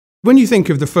When you think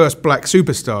of the first black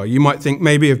superstar, you might think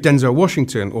maybe of Denzel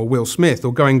Washington or Will Smith,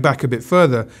 or going back a bit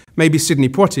further, maybe Sidney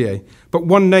Poitier. But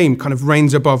one name kind of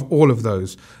reigns above all of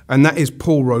those, and that is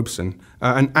Paul Robeson,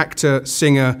 an actor,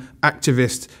 singer,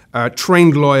 activist,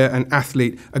 trained lawyer and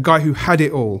athlete, a guy who had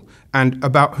it all, and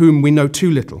about whom we know too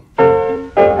little.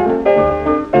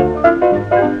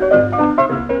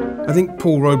 I think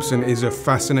Paul Robeson is a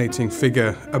fascinating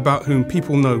figure about whom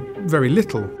people know very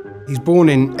little. He's born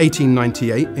in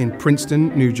 1898 in Princeton,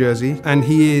 New Jersey, and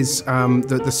he is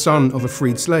the son of a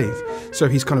freed slave. So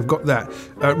he's kind of got that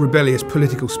rebellious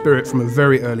political spirit from a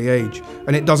very early age,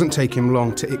 and it doesn't take him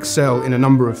long to excel in a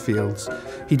number of fields.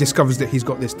 He discovers that he's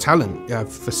got this talent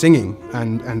for singing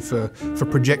and for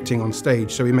projecting on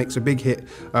stage, so he makes a big hit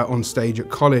on stage at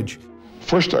college.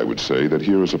 First, I would say that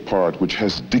here is a part which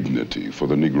has dignity for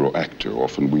the Negro actor.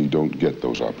 Often we don't get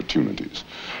those opportunities.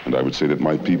 And I would say that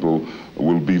my people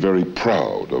will be very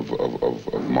proud of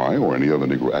my or any other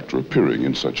Negro actor appearing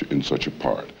in such a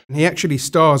part. He actually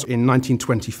stars in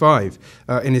 1925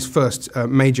 in his first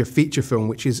major feature film,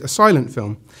 which is a silent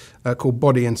film called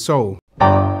Body and Soul.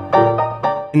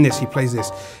 In this, he plays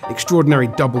this extraordinary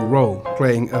double role,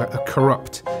 playing a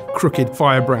corrupt, crooked,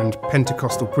 firebrand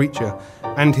Pentecostal preacher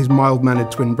and his mild-mannered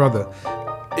twin brother.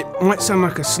 It might sound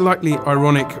like a slightly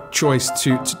ironic choice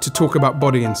to talk about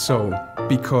Body and Soul,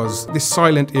 because this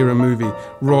silent era movie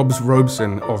robs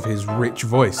Robeson of his rich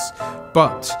voice,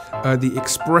 but the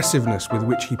expressiveness with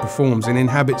which he performs and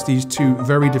inhabits these two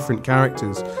very different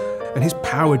characters, and his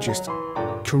power just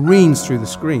careens through the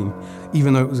screen,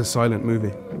 even though it was a silent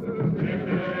movie.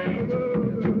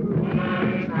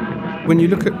 When you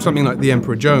look at something like The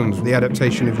Emperor Jones, the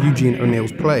adaptation of Eugene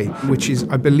O'Neill's play, which is,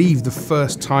 I believe, the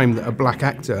first time that a black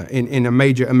actor in a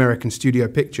major American studio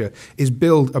picture is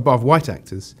billed above white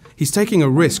actors, he's taking a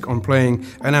risk on playing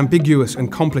an ambiguous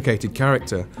and complicated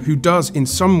character who does, in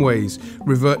some ways,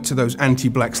 revert to those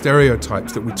anti-black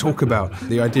stereotypes that we talk about,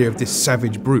 the idea of this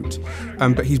savage brute.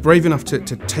 But he's brave enough to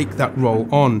take that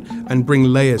role on and bring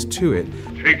layers to it.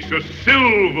 Takes a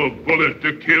silver bullet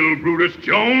to kill Brutus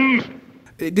Jones.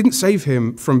 It didn't save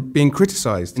him from being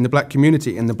criticised in the black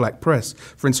community, in the black press,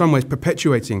 for in some ways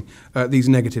perpetuating these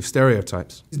negative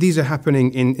stereotypes. These are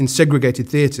happening in segregated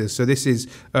theatres, so this is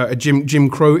a Jim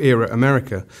Crow era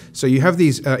America. So you have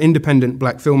these independent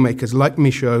black filmmakers like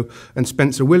Michaud and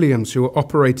Spencer Williams who are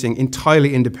operating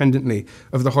entirely independently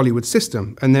of the Hollywood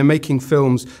system, and they're making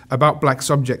films about black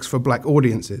subjects for black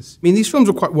audiences. I mean, these films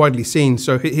were quite widely seen,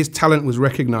 so his talent was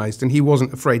recognised and he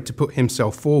wasn't afraid to put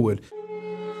himself forward.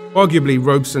 Arguably,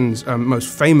 Robeson's most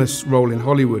famous role in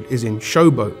Hollywood is in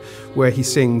Showboat, where he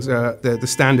sings the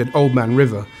standard Old Man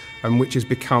River, which has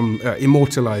become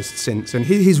immortalized since. And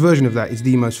his version of that is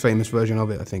the most famous version of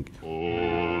it, I think. Old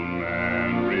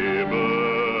Man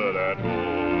River, that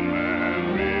old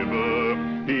man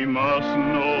river, he must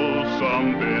know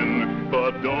something,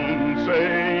 but don't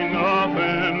say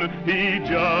nothing. He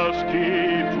just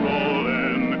keeps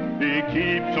rolling, he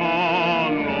keeps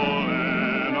on rolling.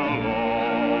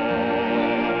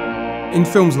 In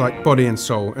films like Body and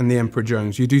Soul and The Emperor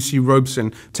Jones, you do see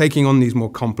Robeson taking on these more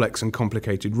complex and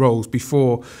complicated roles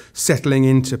before settling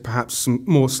into perhaps some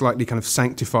more slightly kind of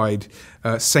sanctified,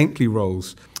 saintly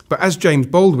roles. But as James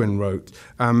Baldwin wrote,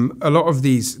 a lot of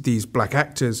these black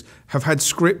actors have had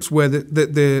scripts where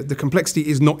the complexity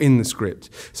is not in the script.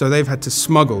 So they've had to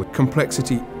smuggle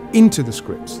complexity into the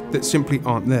scripts that simply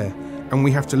aren't there. And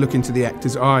we have to look into the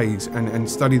actors' eyes and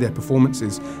study their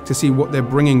performances to see what they're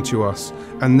bringing to us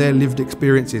and their lived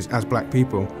experiences as black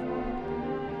people.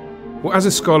 Well, as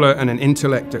a scholar and an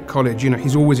intellect at college,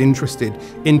 he's always interested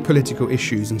in political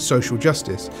issues and social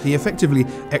justice. He effectively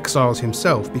exiles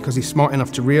himself because he's smart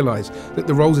enough to realize that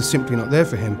the roles are simply not there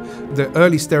for him. The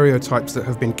early stereotypes that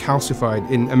have been calcified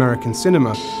in American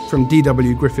cinema, from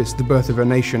D.W. Griffith's The Birth of a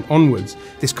Nation onwards,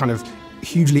 this kind of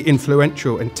hugely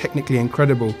influential and technically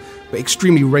incredible but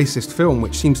extremely racist film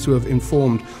which seems to have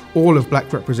informed all of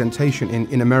black representation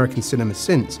in American cinema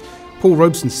since. Paul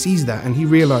Robeson sees that and he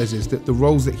realizes that the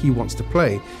roles that he wants to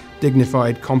play,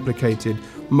 dignified, complicated,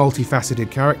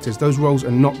 multifaceted characters, those roles are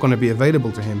not going to be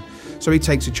available to him. So he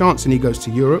takes a chance and he goes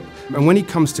to Europe. And when he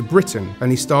comes to Britain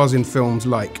and he stars in films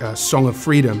like Song of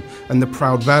Freedom and The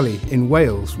Proud Valley in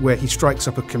Wales, where he strikes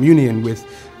up a communion with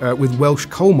Welsh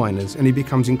coal miners, and he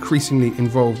becomes increasingly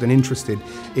involved and interested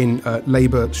in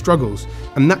labour struggles.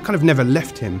 And that kind of never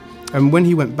left him. And when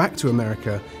he went back to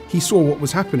America, he saw what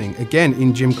was happening again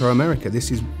in Jim Crow America.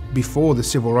 This is before the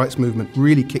civil rights movement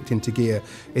really kicked into gear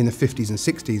in the 50s and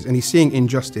 60s, and he's seeing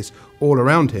injustice all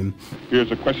around him. Here's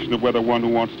a question of whether one who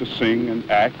wants to sing and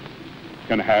act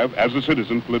can have, as a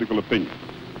citizen, political opinion.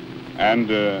 And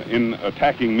in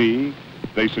attacking me,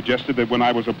 They suggested that when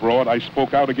I was abroad, I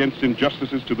spoke out against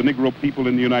injustices to the Negro people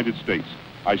in the United States.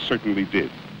 I certainly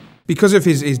did. Because of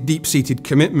his deep-seated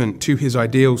commitment to his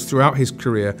ideals throughout his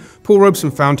career, Paul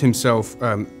Robeson found himself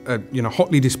a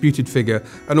hotly disputed figure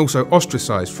and also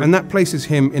ostracized. And that places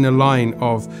him in a line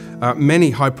of many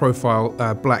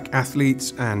high-profile black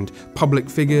athletes and public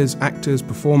figures, actors,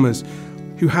 performers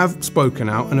who have spoken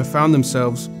out and have found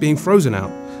themselves being frozen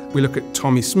out. We look at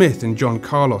Tommy Smith and John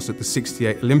Carlos at the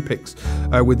 '68 Olympics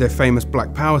with their famous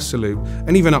Black Power salute,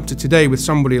 and even up to today with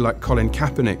somebody like Colin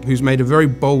Kaepernick, who's made a very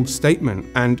bold statement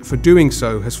and for doing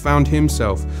so has found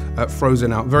himself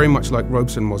frozen out, very much like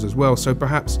Robeson was as well. So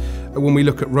perhaps when we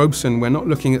look at Robeson, we're not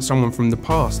looking at someone from the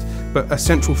past, but a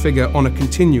central figure on a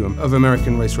continuum of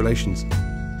American race relations.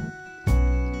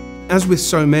 As with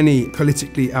so many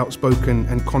politically outspoken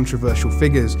and controversial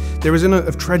figures, there is a note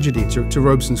of tragedy to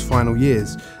Robeson's final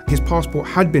years. His passport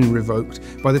had been revoked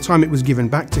by the time it was given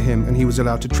back to him and he was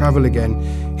allowed to travel again.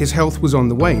 His health was on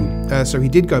the wane, so he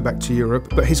did go back to Europe,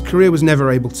 but his career was never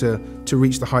able to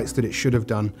reach the heights that it should have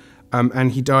done.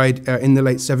 And he died in the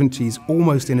late 70s,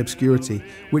 almost in obscurity,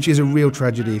 which is a real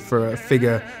tragedy for a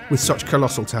figure with such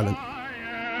colossal talent.